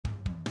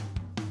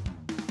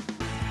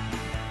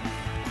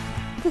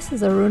This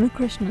is Aruna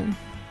Krishnan.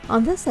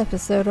 On this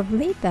episode of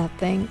Lead That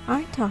Thing,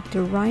 I talk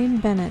to Ryan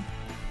Bennett,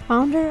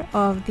 founder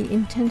of The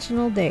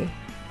Intentional Day.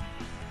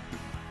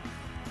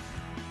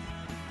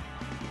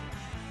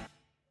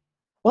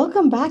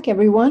 Welcome back,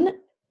 everyone.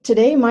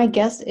 Today, my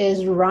guest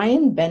is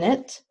Ryan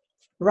Bennett.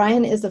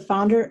 Ryan is the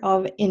founder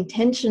of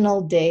Intentional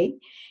Day.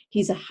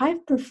 He's a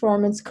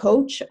high-performance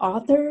coach,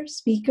 author,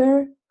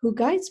 speaker, who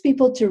guides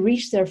people to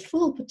reach their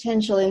full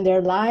potential in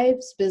their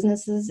lives,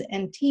 businesses,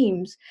 and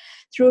teams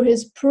through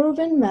his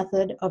proven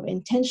method of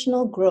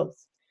intentional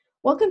growth.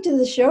 Welcome to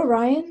the show,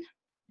 Ryan.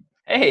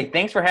 Hey,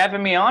 thanks for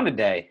having me on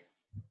today.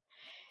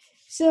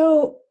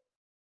 So,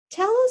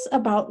 tell us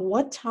about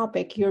what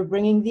topic you're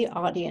bringing the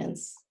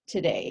audience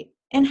today,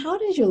 and how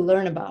did you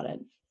learn about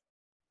it?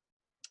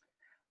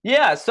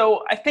 Yeah,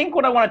 so I think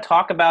what I want to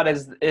talk about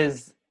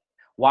is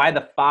why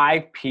the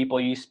 5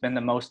 people you spend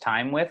the most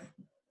time with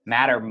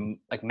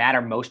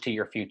matter most to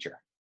your future.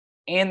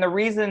 And the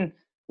reason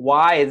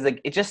why is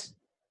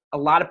a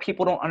lot of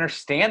people don't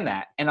understand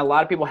that, and a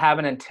lot of people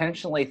haven't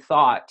intentionally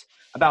thought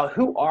about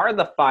who are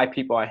the 5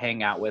 people I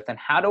hang out with, and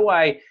how do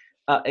I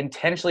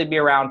intentionally be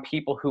around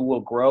people who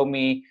will grow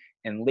me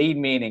and lead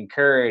me and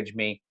encourage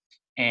me.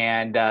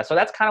 And so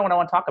that's kind of what I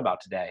want to talk about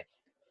today.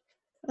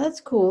 That's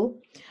cool.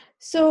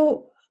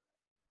 So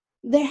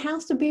there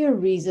has to be a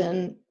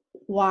reason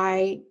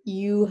why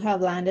you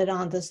have landed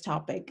on this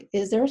topic.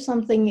 Is there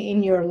something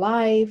in your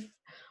life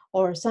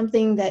or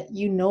something that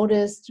you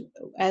noticed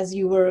as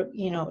you were,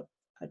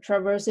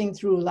 traversing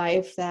through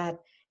life that,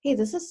 hey,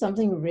 this is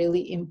something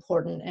really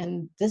important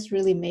and this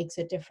really makes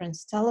a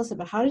difference? Tell us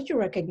about, how did you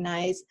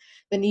recognize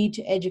the need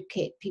to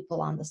educate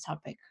people on this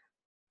topic?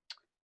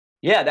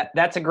 Yeah,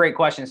 that's a great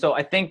question. So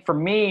I think for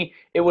me,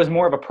 it was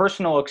more of a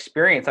personal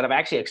experience that I've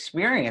actually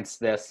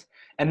experienced this.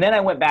 And then I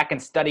went back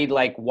and studied,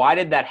 why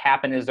did that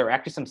happen? Is there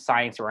actually some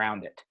science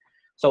around it?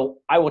 So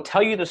I will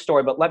tell you the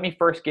story, but let me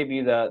first give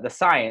you the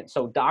science.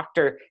 So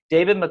Dr.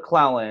 David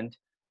McClelland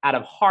out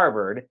of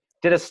Harvard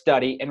did a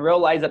study and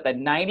realized that the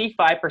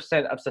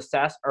 95% of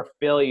success or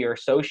failure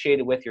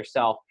associated with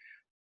yourself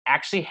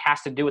actually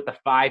has to do with the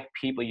 5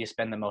 people you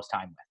spend the most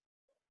time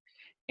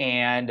with.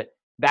 And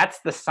that's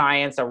the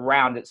science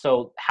around it.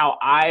 So how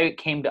I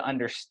came to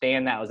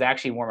understand that was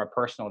actually more of a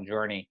personal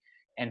journey.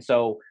 And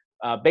so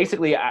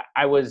basically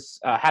I was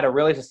had a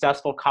really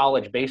successful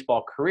college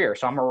baseball career.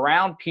 So I'm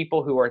around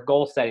people who are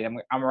goal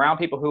setting. I'm around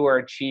people who are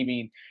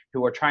achieving,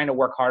 who are trying to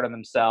work hard on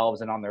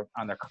themselves and on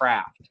their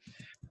craft.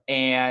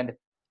 And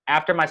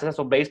after my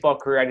successful baseball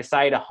career, I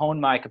decided to hone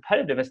my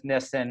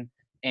competitiveness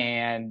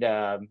and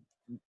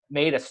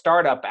made a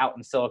startup out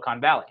in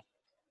Silicon Valley.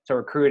 So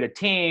recruited a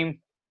team,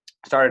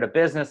 started a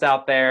business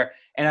out there,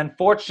 and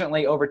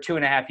unfortunately over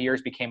 2.5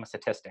 years became a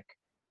statistic.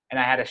 And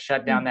I had to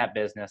shut down that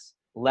business,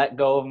 let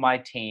go of my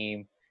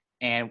team,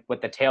 and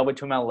with the tail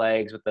between my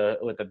legs, with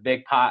a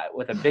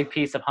big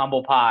piece of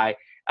humble pie,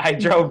 I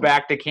drove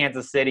back to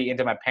Kansas City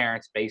into my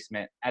parents'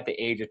 basement at the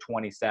age of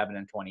 27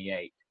 and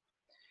 28.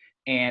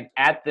 And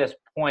at this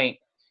point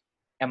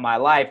in my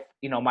life,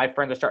 my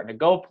friends are starting to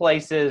go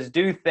places,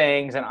 do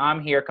things, and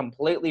I'm here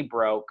completely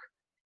broke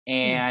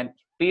and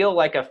feel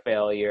like a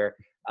failure,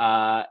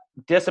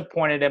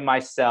 disappointed in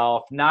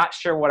myself, not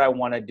sure what I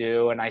want to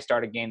do. And I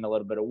started gaining a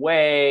little bit of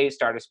weight,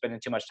 started spending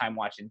too much time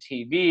watching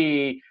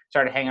TV,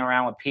 started hanging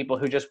around with people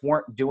who just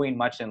weren't doing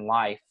much in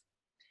life.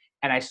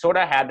 And I sort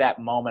of had that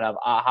moment of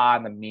aha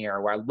in the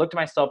mirror where I looked at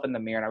myself in the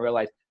mirror and I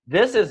realized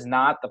this is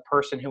not the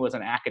person who was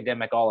an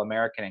academic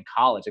All-American in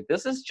college.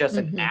 This is just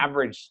an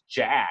average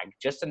jag,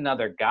 just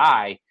another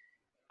guy.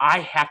 I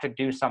have to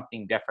do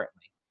something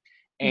differently.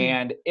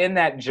 And in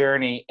that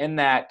journey, in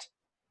that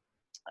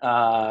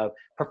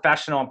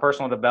professional and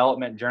personal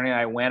development journey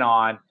I went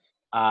on,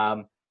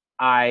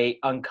 I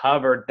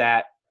uncovered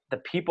that the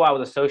people I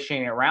was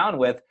associating around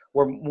with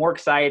were more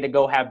excited to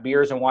go have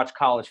beers and watch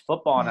college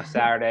football on a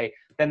Saturday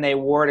than they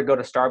were to go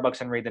to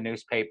Starbucks and read the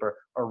newspaper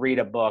or read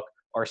a book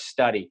or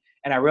study.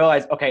 And I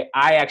realized, okay,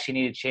 I actually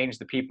need to change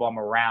the people I'm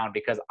around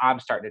because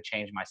I'm starting to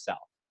change myself.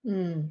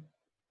 And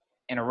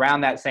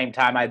around that same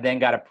time, I then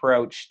got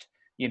approached,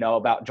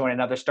 about joining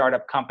another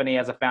startup company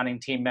as a founding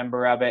team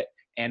member of it.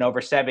 And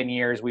over 7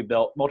 years, we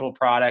built multiple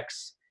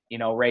products,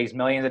 raised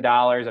millions of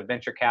dollars of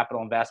venture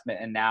capital investment.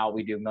 And now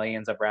we do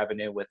millions of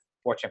revenue with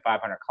Fortune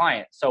 500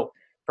 clients. So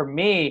for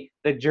me,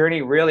 the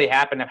journey really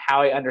happened of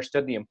how I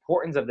understood the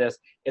importance of this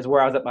is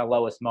where I was at my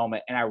lowest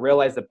moment. And I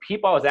realized the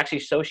people I was actually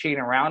associating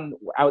around,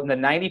 out in the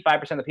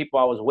 95% of the people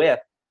I was with,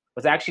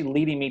 was actually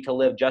leading me to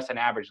live just an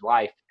average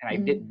life. And I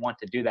didn't want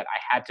to do that.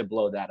 I had to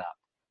blow that up.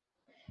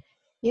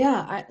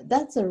 Yeah,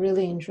 that's a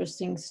really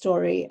interesting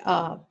story.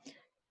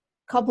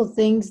 Couple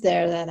things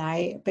there that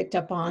I picked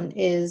up on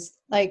is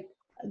I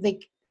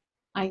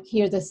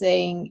hear the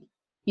saying,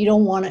 you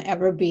don't want to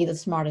ever be the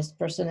smartest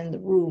person in the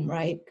room,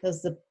 right?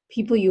 Because the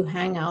people you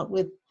hang out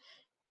with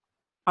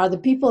are the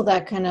people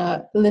that kind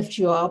of lift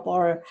you up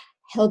or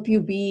help you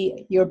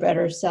be your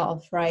better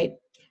self, right?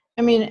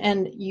 I mean,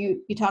 and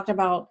you talked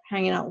about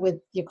hanging out with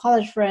your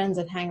college friends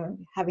and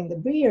having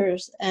the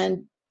beers,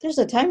 and there's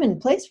a time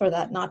and place for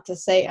that. Not to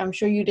say, I'm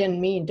sure you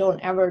didn't mean don't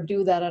ever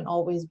do that and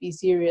always be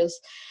serious.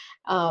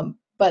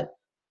 But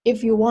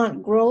if you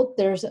want growth,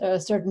 there's a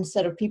certain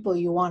set of people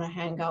you want to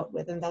hang out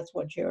with, and that's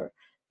what you're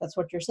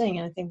saying.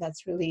 And I think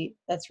that's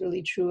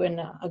really true, and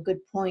a good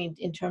point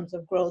in terms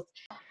of growth.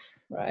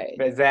 Right.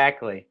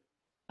 Exactly.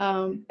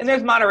 Um, And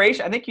there's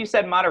moderation. I think you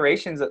said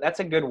moderation.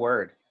 That's a good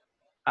word.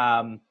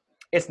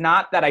 It's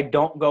not that I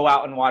don't go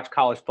out and watch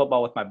college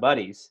football with my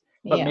buddies,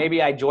 but yeah.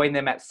 maybe I join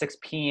them at 6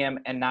 p.m.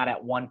 and not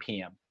at 1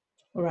 p.m.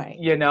 Right.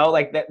 You know,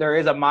 like that, there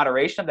is a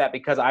moderation of that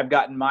because I've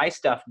gotten my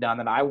stuff done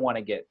that I want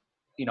to get,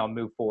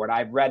 move forward.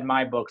 I've read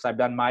my books. I've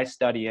done my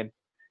studying.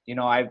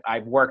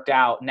 I've worked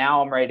out.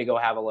 Now I'm ready to go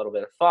have a little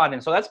bit of fun.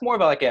 And so that's more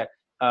of like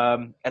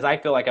as I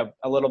feel like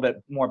a little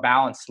bit more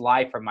balanced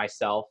life for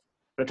myself.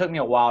 But it took me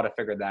a while to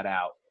figure that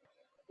out.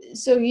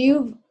 So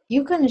you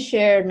kind of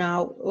share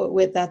now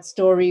with that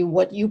story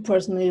what you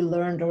personally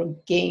learned or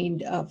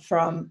gained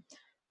from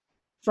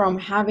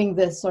having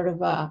this sort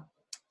of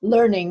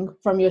learning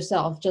from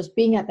yourself, just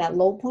being at that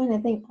low point. I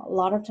think a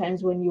lot of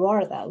times when you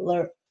are at that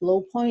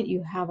low point,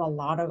 you have a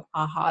lot of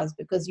ahas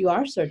because you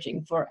are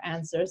searching for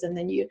answers, and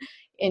then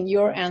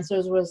your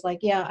answers was like,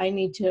 yeah, I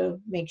need to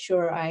make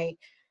sure I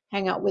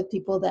hang out with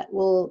people that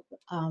will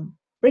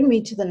bring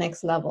me to the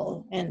next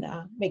level and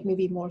make me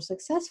be more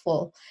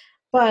successful.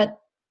 But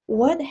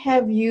what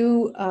have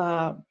you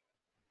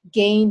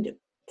gained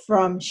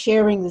from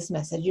sharing this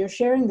message? You're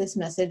sharing this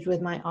message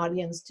with my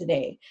audience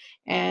today,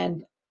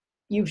 and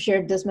you've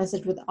shared this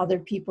message with other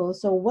people.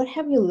 So what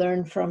have you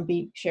learned from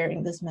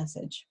sharing this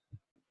message?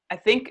 I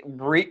think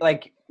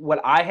like what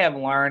I have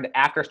learned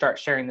after start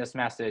sharing this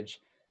message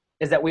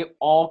is that we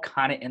all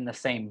kind of in the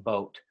same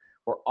boat.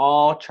 We're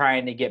all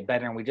trying to get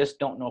better, and we just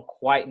don't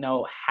quite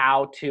know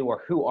how to,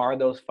 or who are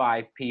those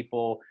 5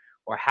 people,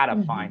 or how to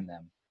Mm-hmm. find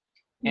them.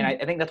 And I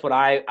think that's what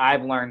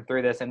I've learned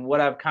through this. And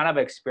what I've kind of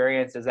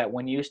experienced is that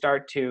when you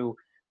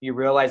you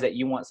realize that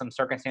you want some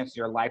circumstances of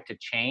your life to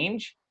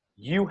change,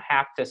 you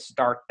have to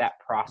start that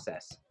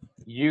process.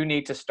 You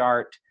need to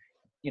start,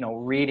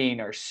 reading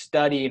or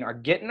studying or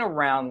getting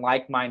around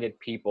like-minded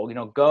people,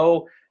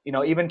 go,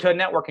 even to a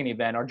networking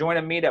event or join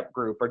a meetup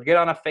group or get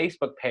on a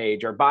Facebook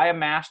page or buy a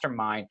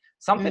mastermind,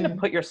 something to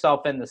put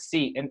yourself in the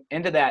seat and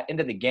into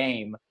the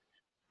game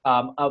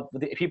of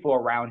the people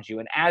around you.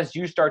 And as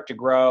you start to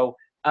grow,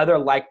 other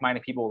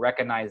like-minded people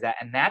recognize that.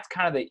 And that's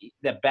kind of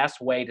the best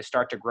way to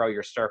start to grow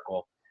your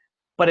circle.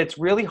 But it's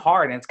really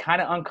hard and it's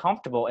kind of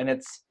uncomfortable. And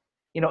it's,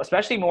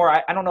 especially more,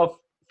 I don't know if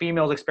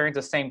females experience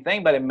the same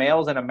thing, but in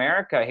males in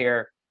America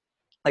here,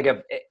 like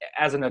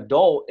as an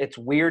adult, it's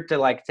weird to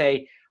like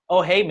say,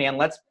 oh, hey man,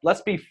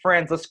 let's be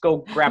friends. Let's go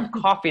grab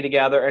coffee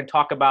together and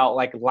talk about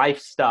like life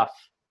stuff.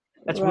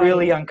 That's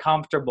really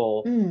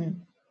uncomfortable.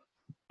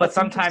 But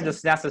sometimes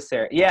it's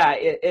necessary. Yeah,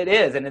 it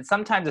is. And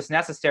sometimes it's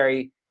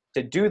necessary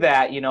to do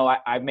that.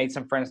 I've made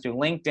some friends through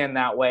LinkedIn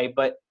that way,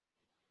 but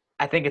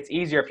I think it's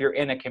easier if you're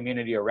in a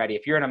community already.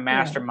 If you're in a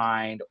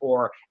mastermind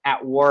or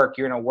at work,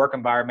 you're in a work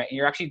environment and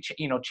you're actually,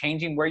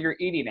 changing where you're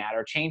eating at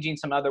or changing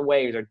some other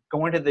ways or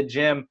going to the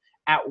gym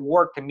at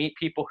work to meet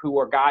people who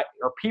or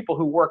people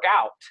who work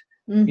out,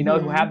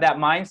 who have that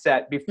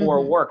mindset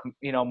before work,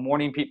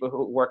 morning people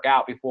who work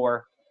out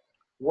before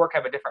work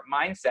have a different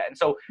mindset. And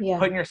so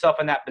putting yourself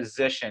in that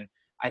position,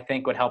 I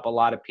think would help a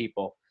lot of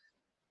people.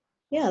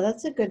 Yeah,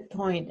 that's a good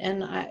point.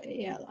 And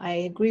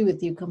I agree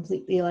with you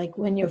completely. Like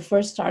when you're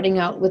first starting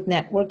out with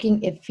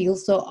networking, it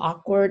feels so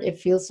awkward. It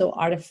feels so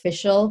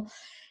artificial.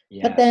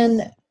 Yes. But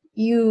then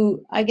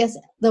I guess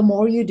the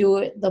more you do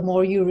it, the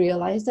more you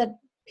realize that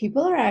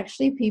people are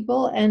actually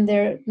people and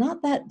they're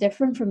not that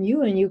different from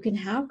you. And you can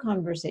have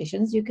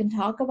conversations. You can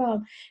talk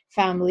about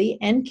family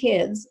and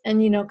kids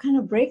and, kind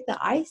of break the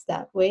ice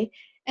that way.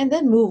 And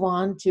then move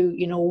on to,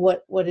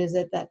 what is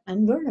it that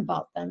and learn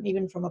about them,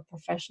 even from a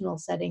professional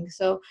setting.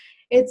 So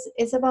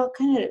it's about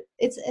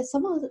it's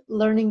about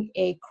learning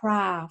a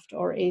craft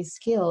or a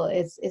skill.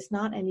 It's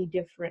not any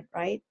different,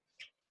 right?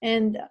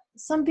 And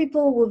some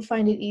people would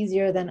find it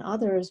easier than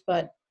others,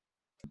 but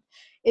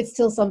it's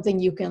still something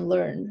you can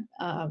learn.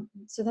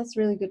 So that's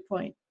a really good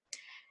point.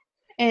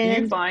 And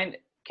do you find,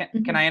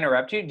 can I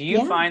interrupt you? Do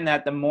you find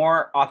that the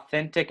more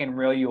authentic and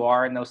real you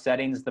are in those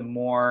settings, the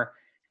more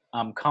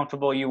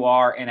comfortable you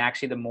are, and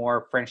actually the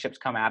more friendships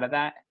come out of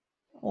that?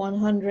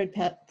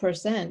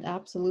 100%,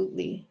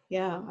 absolutely.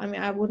 Yeah, I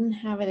mean, I wouldn't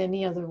have it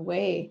any other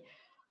way.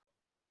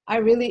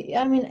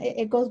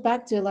 It goes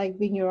back to like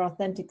being your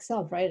authentic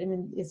self, right? I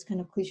mean, it's kind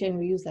of cliche and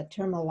we use that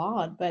term a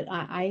lot, but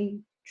I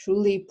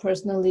truly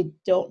personally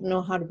don't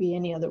know how to be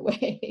any other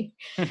way.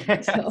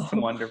 That's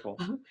wonderful.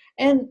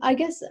 And I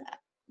guess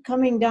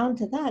coming down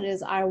to that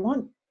is I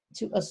want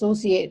to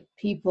associate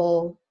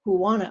people who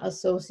want to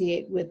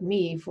associate with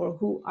me for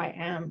who I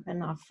am and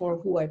not for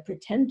who I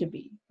pretend to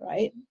be,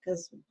 right?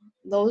 Because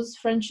those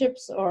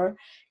friendships or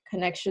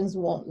connections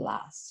won't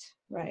last,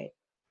 right?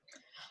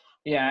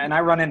 Yeah, and I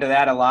run into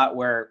that a lot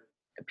where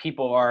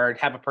people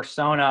have a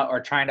persona or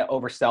trying to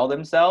oversell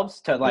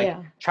themselves to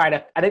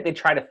I think they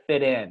try to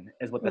fit in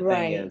is what the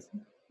thing is.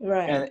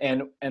 Right.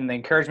 And the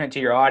encouragement to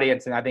your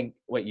audience, and I think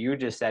what you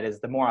just said is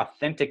the more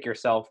authentic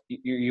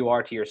you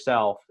are to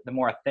yourself, the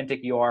more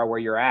authentic you are where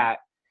you're at,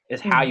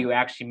 is how Mhm. you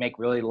actually make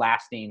really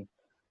lasting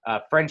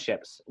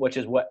friendships, which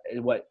is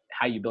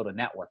how you build a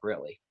network,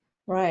 really.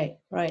 Right,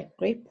 right.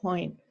 Great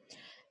point.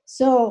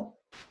 So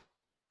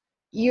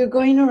you're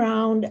going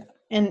around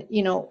and,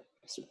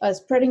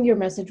 spreading your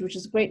message, which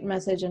is a great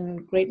message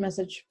and great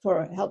message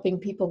for helping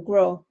people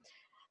grow.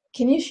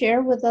 Can you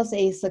share with us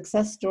a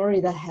success story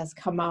that has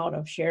come out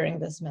of sharing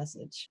this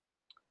message?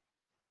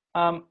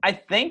 I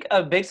think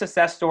a big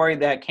success story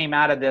that came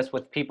out of this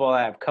with people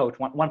that I've coached,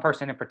 one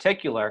person in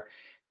particular,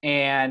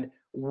 and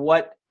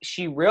what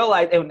she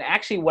realized, and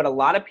actually what a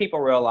lot of people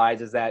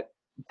realize, is that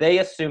they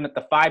assume that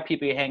the 5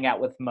 people you hang out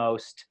with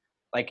most,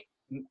 like,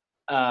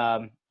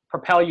 um,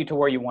 propel you to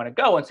where you want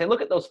to go, and say,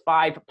 look at those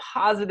 5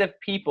 positive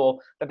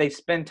people that they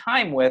spend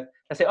time with,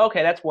 and say,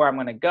 okay, that's where I'm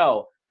going to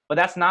go. But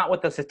that's not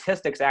what the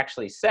statistics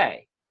actually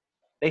say.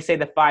 They say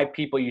the 5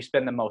 people you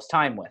spend the most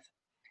time with,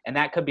 and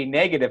that could be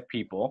negative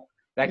people.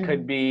 That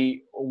could Mhm.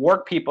 be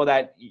work people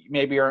that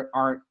maybe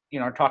aren't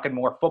talking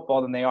more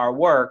football than they are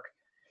work.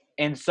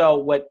 And so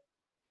what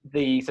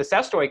the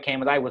success story came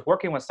was, I was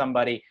working with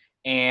somebody,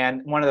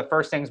 and one of the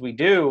first things we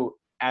do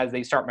as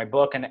they start my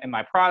book and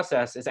my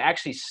process is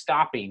actually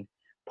stopping,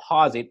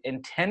 pausing,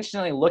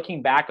 intentionally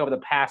looking back over the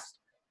past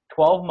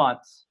 12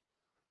 months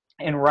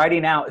and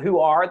writing out who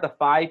are the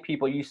 5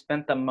 people you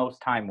spent the most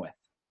time with,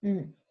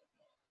 Mm.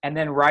 and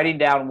then writing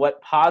down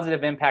what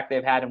positive impact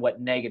they've had and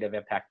what negative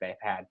impact they've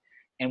had.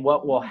 And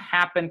what will Mm.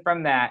 happen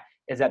from that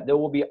is that there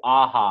will be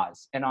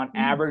ahas. And on Mm.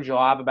 average, you'll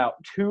have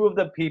about 2 of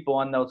the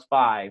people in those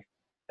 5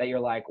 that you're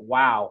like,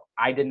 wow,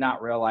 I did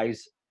not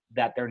realize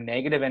that their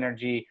negative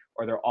energy,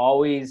 or they're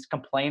always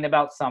complaining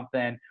about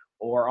something,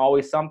 or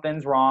always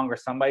something's wrong, or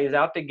somebody's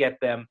out to get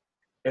them,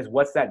 is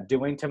what's that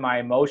doing to my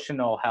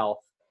emotional health?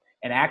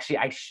 And actually,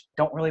 I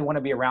don't really want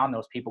to be around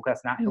those people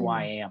because that's not who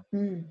I Mm. am.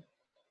 Mm.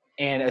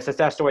 And a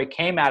success story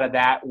came out of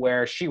that,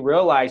 where she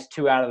realized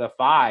 2 out of the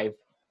 5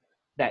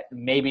 that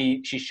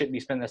maybe she shouldn't be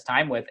spending this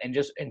time with, and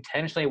just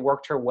intentionally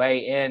worked her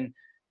way in,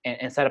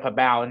 and set up a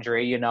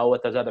boundary,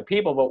 with those other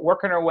people, but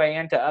working her way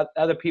into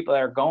other people that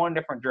are going a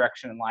different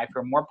direction in life, who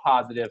are more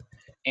positive,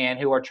 and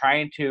who are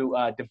trying to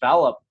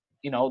develop.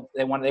 They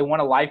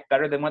want a life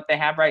better than what they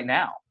have right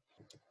now.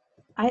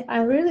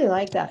 I really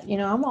like that.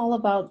 I'm all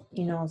about,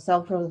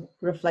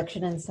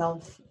 self-reflection and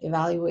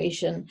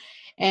self-evaluation.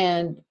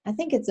 And I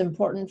think it's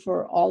important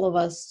for all of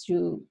us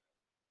to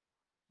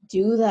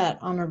do that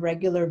on a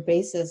regular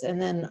basis.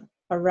 And then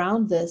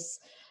around this,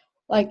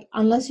 like,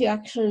 unless you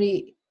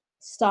actually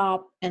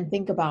stop and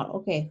think about,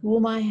 okay, who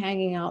am I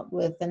hanging out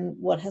with and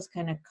what has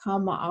kind of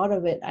come out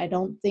of it, I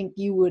don't think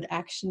you would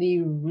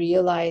actually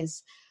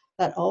realize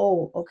that,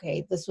 oh,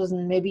 okay, this was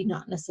maybe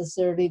not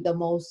necessarily the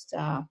most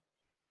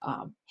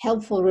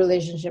helpful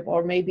relationship,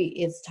 or maybe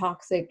it's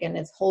toxic and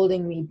it's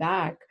holding me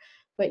back.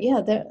 But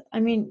yeah, I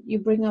mean, you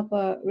bring up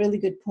a really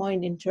good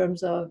point in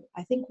terms of,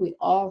 I think we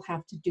all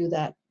have to do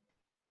that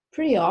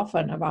pretty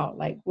often, about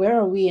like, where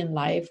are we in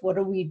life, what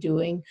are we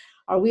doing,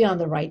 are we on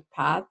the right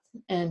path,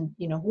 and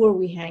who are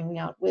we hanging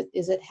out with,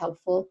 is it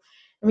helpful?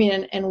 I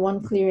mean, and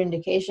one clear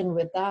indication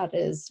with that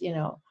is,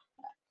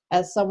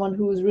 as someone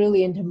who's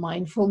really into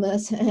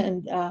mindfulness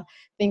and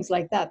things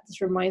like that, this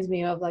reminds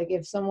me of, like,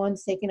 if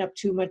someone's taking up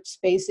too much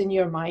space in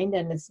your mind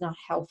and it's not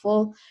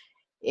helpful,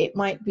 it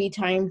might be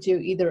time to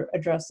either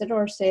address it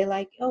or say,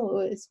 like, oh,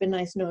 it's been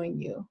nice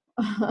knowing you.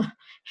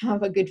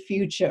 Have a good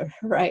future,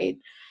 right?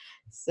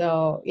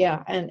 So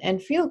yeah,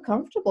 and feel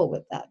comfortable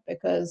with that,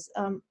 because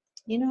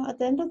at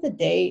the end of the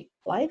day,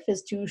 life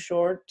is too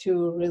short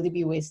to really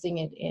be wasting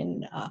it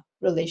in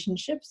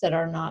relationships that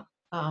are not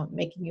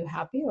making you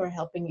happy or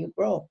helping you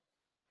grow.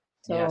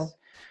 So Yes.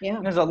 yeah.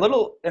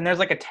 And there's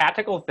like a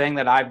tactical thing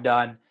that I've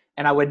done,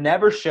 and I would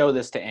never show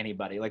this to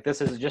anybody. Like, this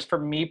is just for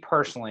me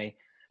personally,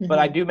 but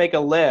I Hmm. do make a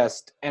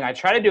list, and I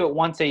try to do it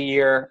once a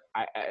year.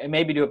 I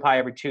maybe do it probably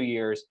every 2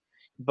 years,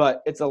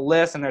 but it's a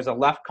list, and there's a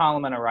left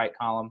column and a right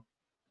column.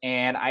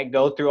 And I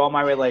go through all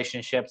my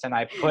relationships, and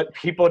I put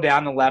people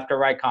down the left or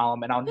right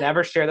column, and I'll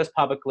never share this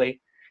publicly.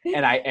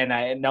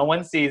 And no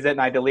one sees it,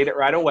 and I delete it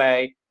right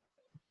away.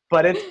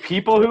 But it's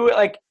people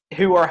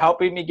who are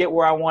helping me get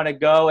where I want to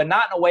go, and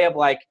not in a way of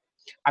like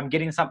I'm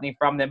getting something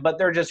from them, but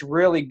they're just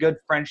really good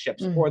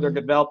friendships, or they're Hmm.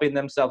 developing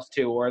themselves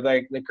too, or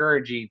they're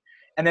encouraging.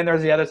 And then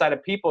there's the other side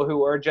of people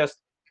who are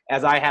just,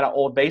 as I had an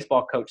old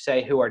baseball coach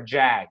say, who are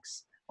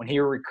Jags. When he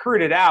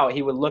recruited out,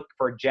 he would look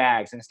for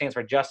Jags, and it stands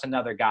for just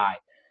another guy.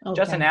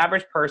 Just an Okay.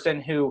 average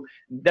person who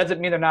doesn't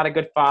mean they're not a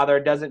good father,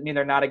 doesn't mean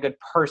they're not a good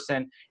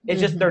person.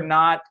 It's just they're Hmm.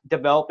 not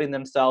developing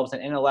themselves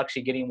and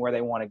intellectually getting where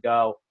they want to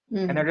go,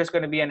 and they're Hmm. just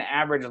going to be an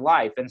average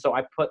life. And so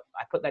I put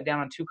that down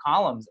on 2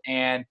 columns,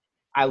 and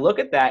I look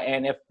at that,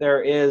 and if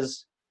there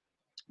is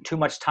too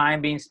much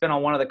time being spent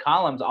on one of the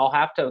columns, I'll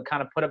have to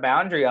kind of put a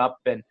boundary up.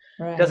 And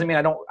doesn't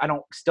Right. mean I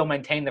don't still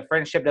maintain the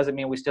friendship, doesn't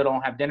mean we still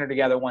don't have dinner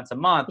together once a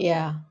month,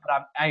 Yeah.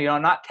 but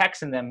I'm not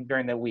texting them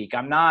during the week.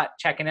 I'm not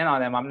checking in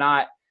on them. I'm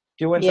not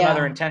doing some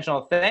other Yeah.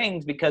 intentional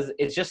things because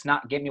it's just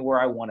not getting me where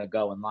I want to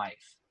go in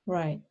life.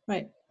 Right.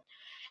 Right.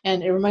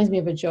 And it reminds me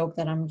of a joke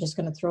that I'm just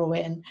going to throw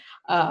in.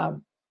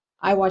 Um,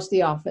 I watch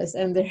The Office,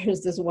 and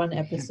there's this one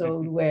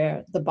episode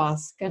where the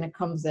boss kind of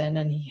comes in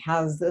and he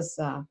has this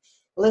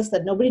list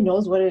that nobody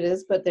knows what it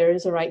is, but there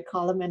is a right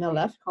column and a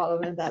left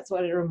column, and that's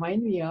what it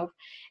reminded me of.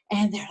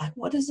 And they're like,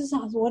 "What is this?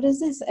 What is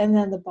this?" And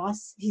then the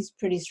boss, he's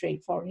pretty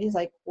straightforward. He's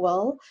like,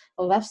 "Well,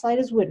 the left side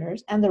is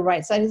winners and the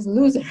right side is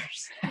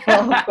losers."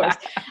 Well, of course,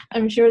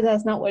 I'm sure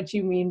that's not what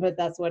you mean, but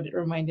that's what it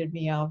reminded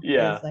me of.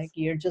 Yeah. Is like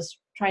you're just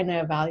trying to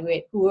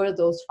evaluate who are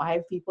those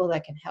 5 people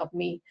that can help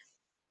me,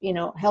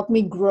 help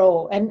me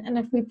grow. And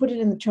if we put it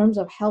in the terms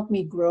of help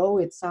me grow,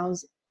 it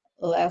sounds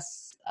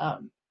less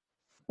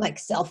like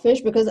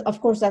selfish, because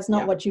of course that's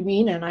not Yeah. what you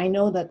mean, and I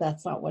know that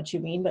that's not what you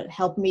mean, but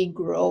help me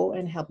grow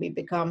and help me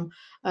become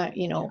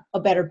a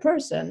better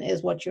person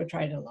is what you're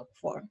trying to look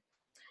for.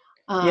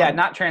 Yeah,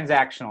 not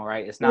transactional,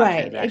 right? It's not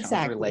Right, transactional, it's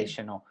exactly.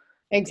 relational.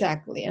 Yeah.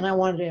 Exactly. And I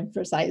wanted to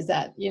emphasize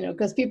that,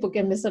 because people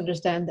can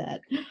misunderstand that.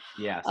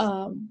 Yes.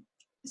 Um,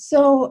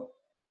 so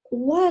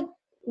what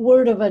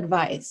word of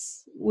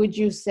advice would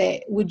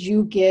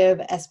you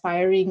give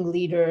aspiring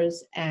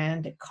leaders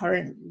and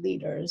current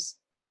leaders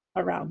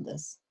around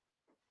this?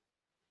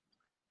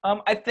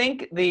 I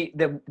think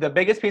the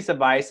biggest piece of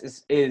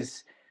advice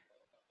is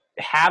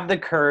have the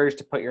courage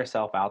to put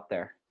yourself out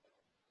there.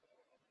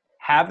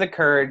 Have the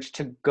courage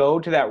to go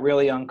to that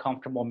really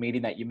uncomfortable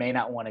meeting that you may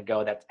not want to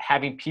go, that's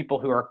having people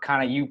who are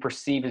kind of you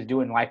perceive as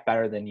doing life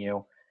better than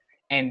you,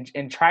 and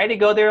try to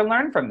go there and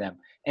learn from them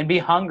and be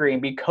hungry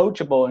and be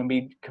coachable and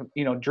be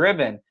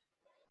driven,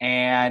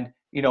 and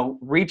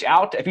reach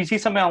out if you see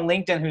somebody on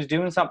LinkedIn who's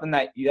doing something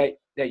that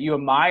you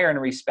admire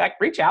and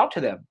respect. Reach out to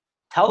them,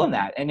 tell them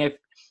that. And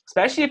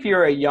especially if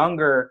you're a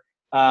younger,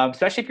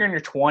 especially if you're in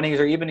your 20s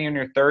or even in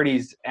your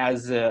 30s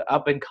as an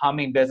up and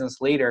coming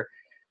business leader,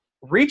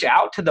 reach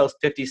out to those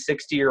 50,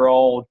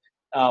 60-year-old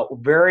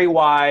very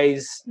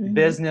wise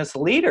business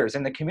leaders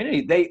in the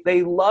community.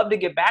 They love to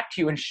get back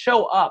to you and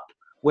show up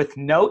with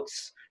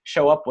notes,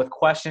 show up with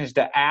questions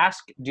to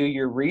ask, do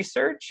your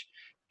research,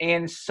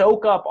 and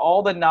soak up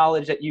all the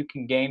knowledge that you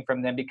can gain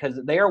from them, because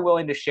they are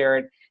willing to share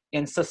it.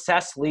 And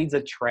success leads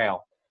a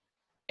trail.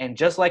 And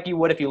just like you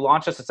would if you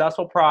launched a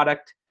successful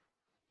product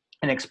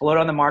and explode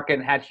on the market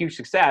and had huge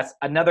success,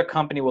 another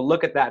company will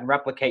look at that and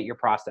replicate your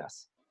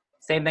process.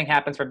 Same thing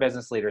happens for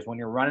business leaders. When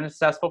you're running a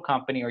successful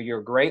company or you're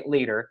a great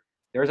leader,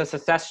 there's a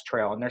success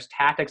trail and there's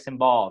tactics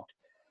involved.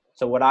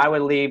 So what I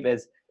would leave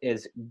is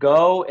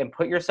go and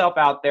put yourself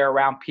out there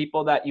around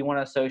people that you want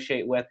to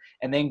associate with,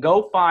 and then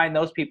go find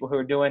those people who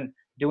are doing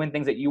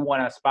things that you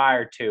want to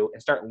aspire to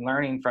and start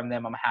learning from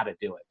them on how to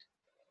do it.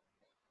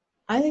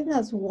 I think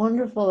that's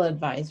wonderful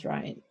advice,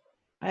 Ryan.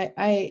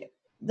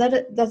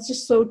 That's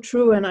just so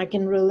true, and I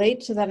can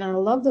relate to that. And I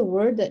love the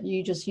word that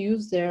you just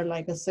used there,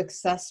 like a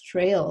success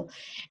trail.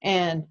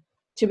 And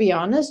to be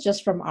honest,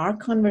 just from our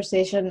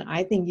conversation,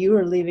 I think you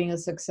are leaving a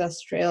success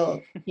trail,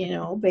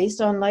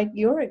 based on like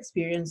your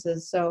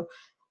experiences. So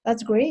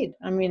that's great.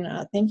 I mean,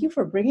 thank you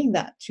for bringing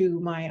that to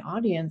my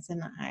audience,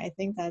 and I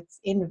think that's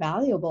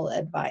invaluable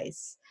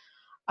advice.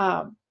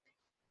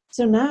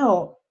 So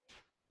now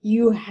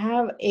you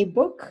have a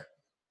book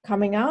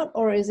coming out,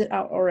 or is it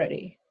out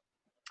already?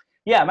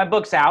 Yeah, my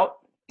book's out.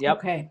 Yep.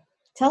 Okay.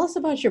 Tell us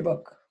about your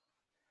book.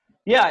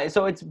 Yeah,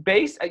 so it's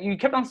based, you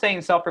kept on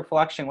saying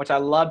self-reflection, which I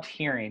loved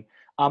hearing.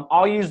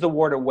 I'll use the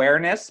word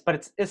awareness,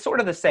 but it's sort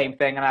of the same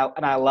thing,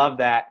 and I love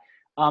that.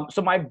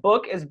 So my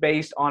book is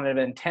based on an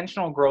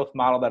intentional growth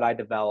model that I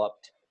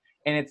developed,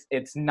 and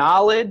it's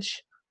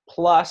knowledge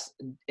plus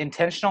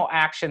intentional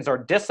actions or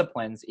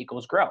disciplines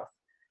equals growth.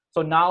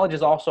 So knowledge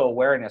is also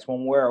awareness.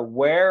 When we're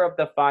aware of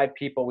the 5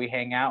 people we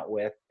hang out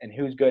with and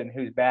who's good and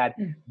who's bad,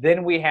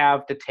 then we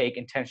have to take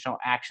intentional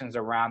actions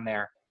around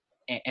there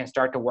and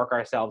start to work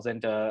ourselves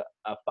into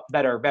a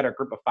better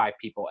group of 5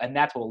 people. And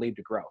that's what will lead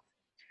to growth.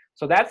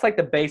 So that's like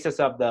the basis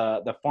of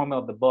the formula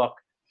of the book.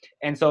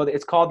 And so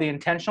it's called The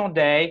Intentional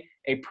Day,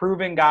 a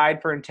proven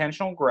guide for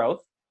intentional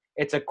growth.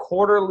 It's a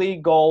quarterly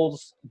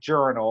goals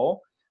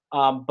journal.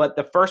 But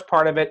the first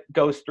part of it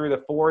goes through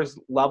the 4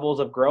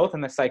 levels of growth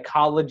and the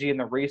psychology and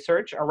the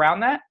research around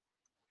that.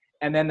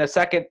 And then the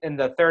second and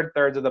the third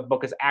thirds of the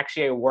book is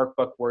actually a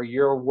workbook where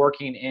you're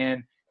working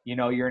in,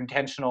 your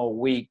intentional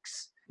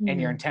weeks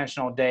and your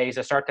intentional days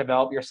to start to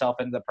develop yourself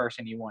into the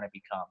person you want to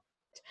become.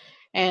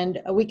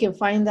 And we can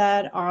find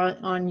that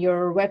on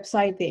your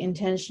website,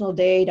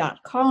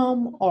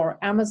 theintentionalday.com or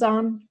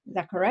Amazon. Is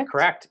that correct?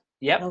 Correct.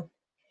 Yep. Okay.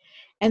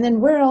 And then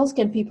where else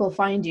can people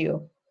find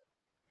you?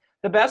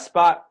 The best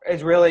spot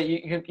is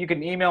really, you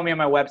can email me on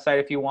my website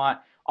if you want.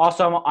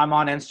 Also, I'm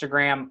on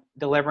Instagram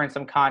delivering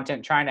some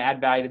content, trying to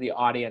add value to the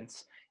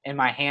audience. And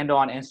my handle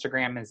on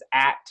Instagram is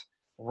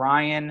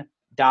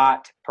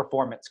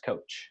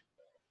 @Ryan.performancecoach.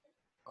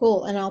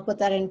 Cool. And I'll put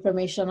that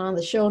information on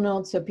the show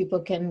notes so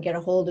people can get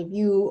a hold of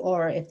you,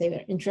 or if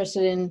they're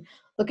interested in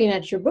looking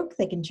at your book,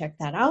 they can check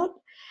that out.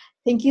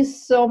 Thank you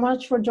so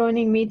much for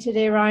joining me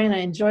today, Ryan. I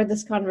enjoyed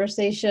this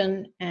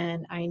conversation,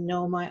 and I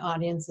know my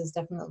audience is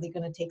definitely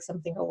going to take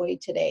something away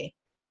today.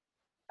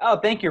 Oh,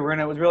 thank you,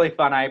 Runa. It was really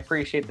fun. I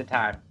appreciate the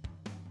time.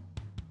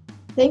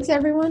 Thanks,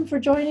 everyone, for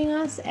joining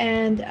us.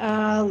 And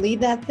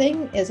Lead That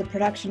Thing is a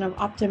production of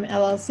Optim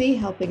LLC,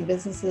 helping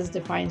businesses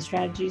define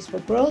strategies for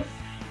growth,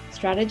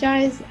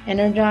 strategize,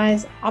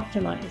 energize,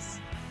 optimize.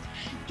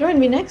 Join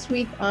me next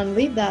week on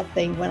Lead That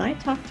Thing when I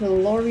talk to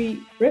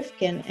Laurie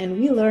Rifkin and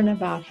we learn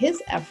about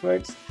his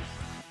efforts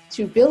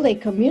to build a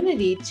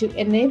community to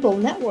enable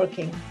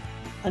networking.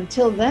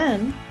 Until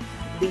then,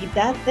 lead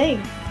that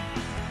thing.